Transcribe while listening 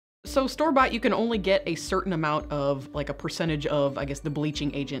So store-bought, you can only get a certain amount of, like a percentage of, I guess, the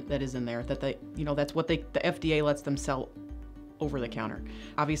bleaching agent that is in there, that they, you know, that's what the FDA lets them sell over the counter.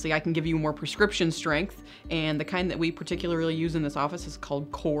 Obviously, I can give you more prescription strength, and the kind that we particularly use in this office is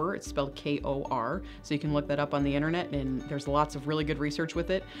called KoR. It's spelled K-O-R, so you can look that up on the internet, and there's lots of really good research with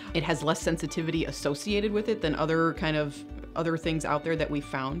it. It has less sensitivity associated with it than other things out there that we've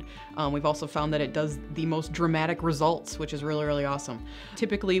found. We've also found that it does the most dramatic results, which is really, really awesome.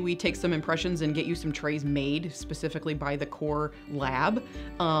 Typically, we take some impressions and get you some trays made specifically by the KoR lab,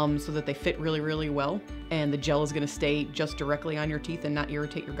 so that they fit really, really well, and the gel is gonna stay just directly on your teeth and not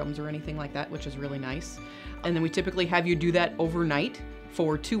irritate your gums or anything like that, which is really nice. And then we typically have you do that overnight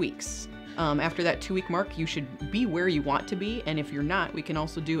for 2 weeks. After that 2-week mark, you should be where you want to be, and if you're not, we can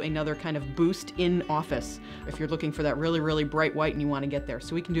also do another kind of boost in office if you're looking for that really, really bright white and you want to get there.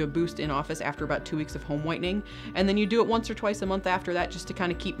 So we can do a boost in office after about 2 weeks of home whitening, and then you do it once or twice a month after that just to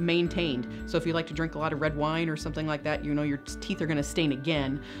kind of keep maintained. So if you like to drink a lot of red wine or something like that, you know your teeth are going to stain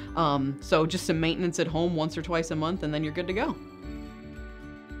again. So just some maintenance at home once or twice a month, and then you're good to go.